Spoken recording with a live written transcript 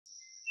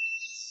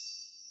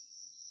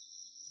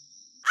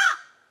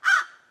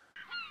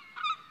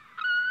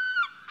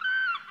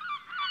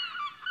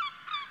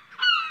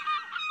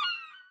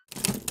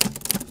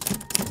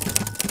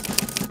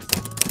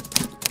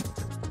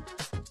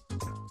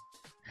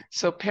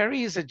So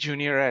Perry is a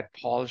junior at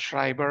Paul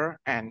Schreiber,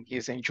 and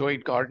he's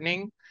enjoyed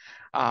gardening.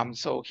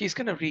 So he's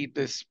going to read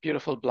this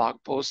beautiful blog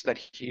post that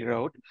he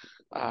wrote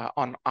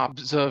on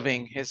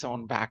observing his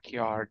own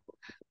backyard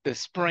this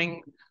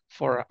spring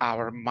for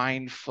our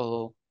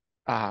mindful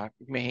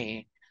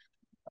May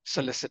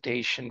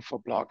solicitation for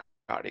blog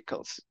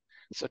articles.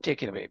 So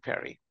take it away,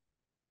 Perry.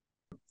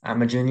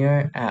 I'm a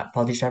junior at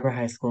Schrieber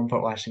High School in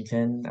Fort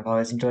Washington. I've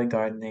always enjoyed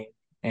gardening,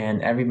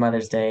 and every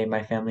Mother's Day,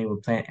 my family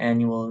would plant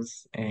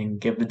annuals and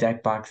give the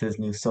deck boxes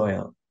new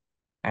soil.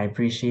 I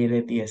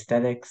appreciated the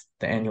aesthetics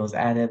the annuals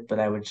added, but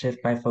I would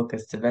shift my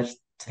focus to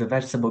the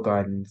vegetable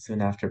garden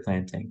soon after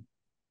planting,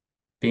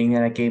 being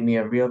that it gave me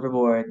a real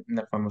reward in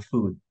the form of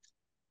food.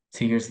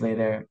 2 years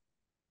later,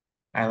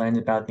 I learned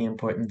about the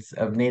importance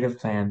of native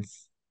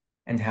plants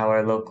and how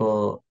our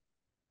local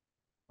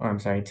or I'm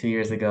sorry, 2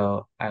 years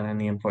ago, I learned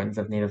the importance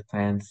of native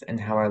plants and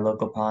how our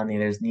local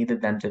pollinators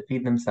needed them to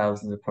feed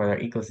themselves and support our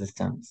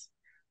ecosystems.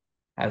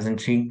 I was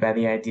intrigued by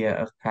the idea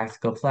of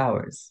practical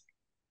flowers.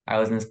 I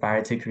was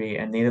inspired to create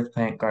a native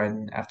plant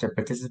garden after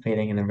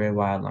participating in the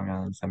ReWild Long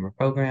Island summer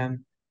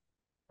program.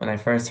 When I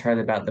first heard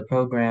about the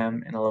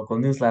program in a local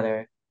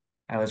newsletter,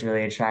 I was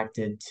really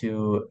attracted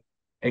to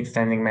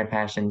extending my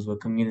passion to a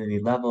community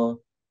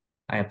level.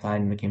 I applied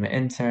and became an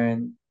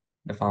intern.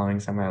 The following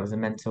summer, I was a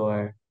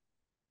mentor,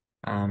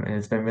 and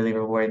it's been really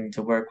rewarding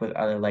to work with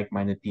other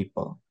like-minded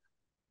people.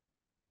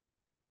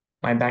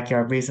 My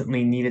backyard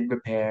recently needed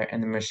repair,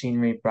 and the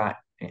machinery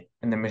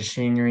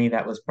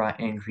that was brought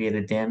in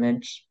created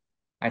damage.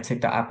 I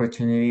took the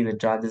opportunity to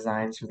draw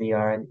designs for the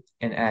yard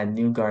and add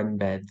new garden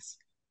beds,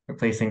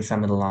 replacing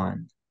some of the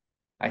lawn.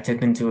 I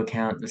took into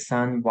account the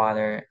sun,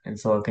 water, and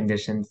soil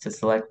conditions to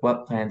select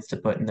what plants to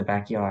put in the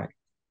backyard.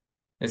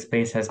 The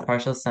space has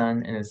partial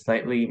sun and is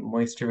slightly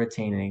moisture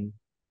retaining,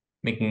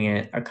 making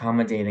it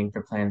accommodating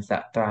for plants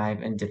that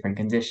thrive in different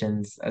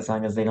conditions as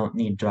long as they don't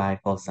need dry,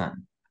 full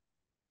sun.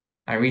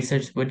 I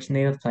researched which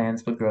native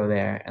plants would grow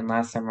there, and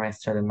last summer I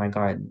started my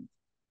garden.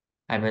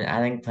 I've been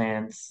adding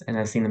plants and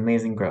have seen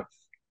amazing growth.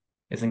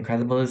 It's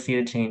incredible to see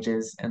the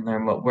changes and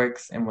learn what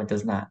works and what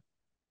does not.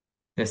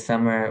 This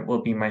summer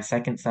will be my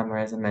second summer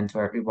as a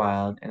mentor at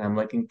ReWild, and I'm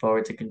looking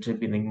forward to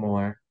contributing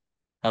more,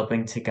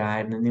 helping to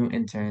guide the new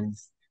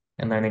interns,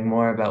 and learning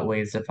more about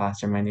ways to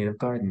foster my native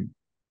garden.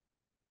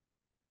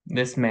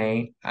 This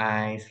May,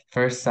 I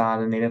first saw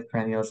the native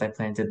perennials I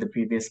planted the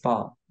previous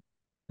fall.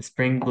 The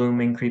spring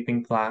blooming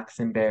creeping phlox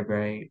and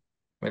bearberry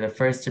were the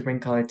first to bring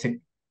color to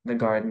the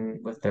garden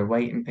with their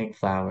white and pink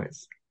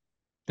flowers.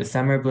 The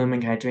summer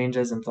blooming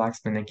hydrangeas and phlox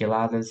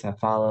paniculatas have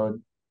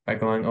followed by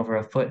growing over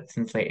a foot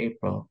since late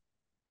April.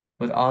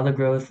 With all the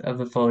growth of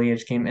the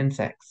foliage came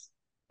insects.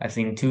 I've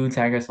seen two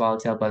tiger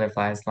swallowtail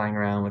butterflies flying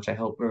around, which I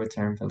hope will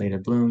return for later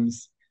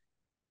blooms.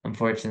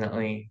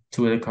 Unfortunately,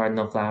 two of the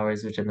cardinal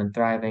flowers, which have been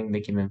thriving,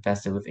 became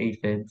infested with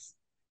aphids,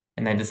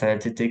 and I decided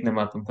to dig them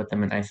up and put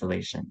them in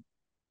isolation.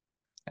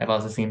 I've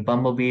also seen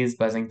bumblebees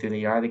buzzing through the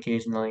yard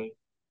occasionally.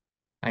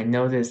 I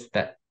noticed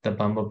that the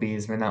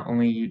bumblebees were not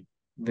only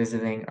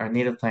visiting our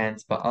native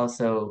plants, but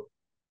also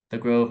the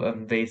grove of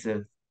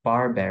invasive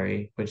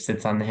barberry, which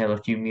sits on the hill a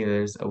few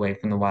meters away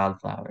from the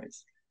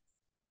wildflowers.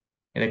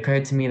 It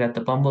occurred to me that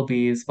the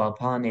bumblebees, while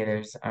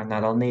pollinators, are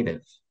not all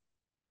native.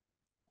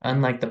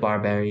 Unlike the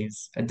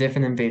barberries, a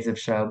different invasive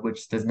shrub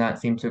which does not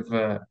seem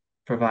to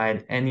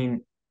provide any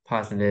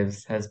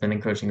positives has been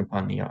encroaching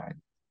upon the yard.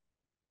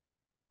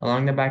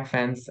 Along the back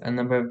fence, a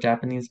number of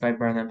Japanese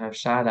viburnum have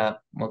shot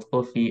up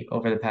multiple feet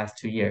over the past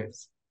 2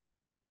 years.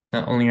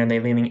 Not only are they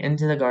leaning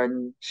into the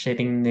garden,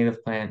 shading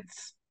native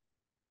plants,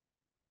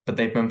 but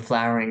they've been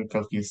flowering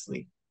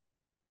profusely.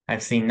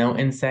 I've seen no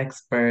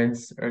insects,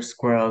 birds, or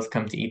squirrels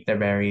come to eat their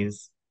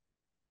berries.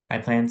 I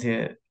plan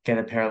to get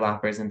a pair of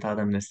loppers and thaw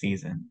them this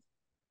season,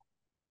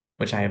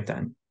 which I have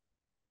done.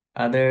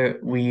 Other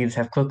weeds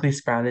have quickly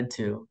sprouted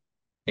too,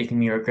 making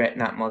me regret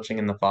not mulching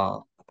in the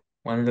fall.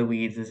 One of the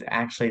weeds is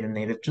actually the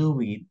native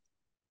jewelweed.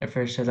 It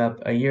first showed up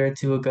a year or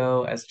two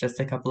ago as just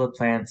a couple of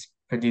plants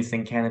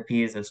producing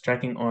canopies of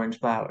striking orange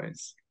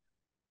flowers.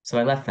 So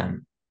I left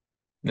them.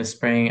 This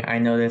spring, I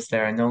noticed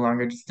there are no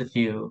longer just a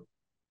few.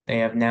 They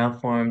have now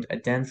formed a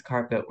dense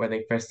carpet where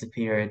they first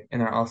appeared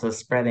and are also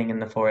spreading in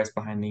the forest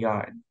behind the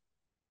yard.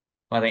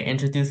 While they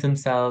introduce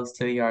themselves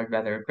to the yard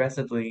rather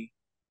aggressively,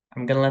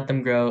 I'm gonna let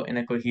them grow in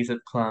a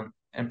cohesive clump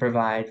and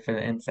provide for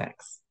the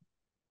insects.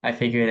 I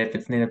figured if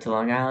it's native to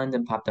Long Island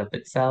and popped up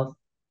itself,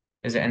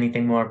 is there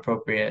anything more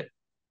appropriate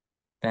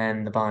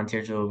than the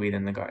volunteer jewelweed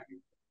in the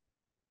garden?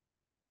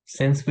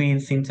 Since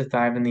weeds seem to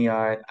thrive in the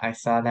yard, I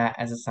saw that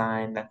as a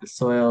sign that the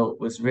soil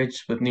was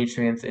rich with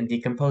nutrients and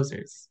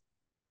decomposers.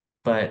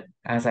 But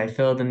as I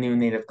filled the new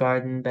native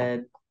garden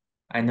bed,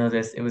 I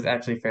noticed it was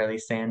actually fairly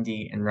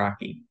sandy and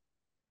rocky.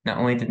 Not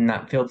only did it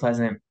not feel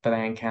pleasant, but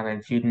I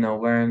encountered few to no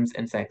worms,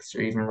 insects,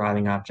 or even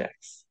rotting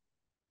objects.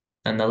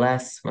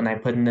 Nonetheless, when I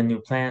put in the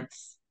new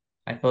plants,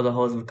 I filled the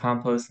holes with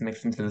compost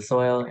mixed into the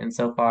soil, and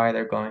so far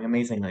they're growing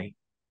amazingly.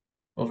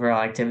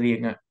 Overall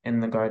activity in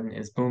the garden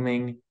is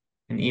booming,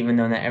 And even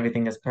though not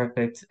everything is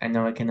perfect, I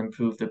know it can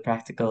improve the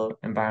practical,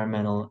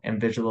 environmental,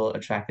 and visual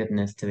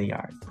attractiveness to the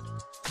yard.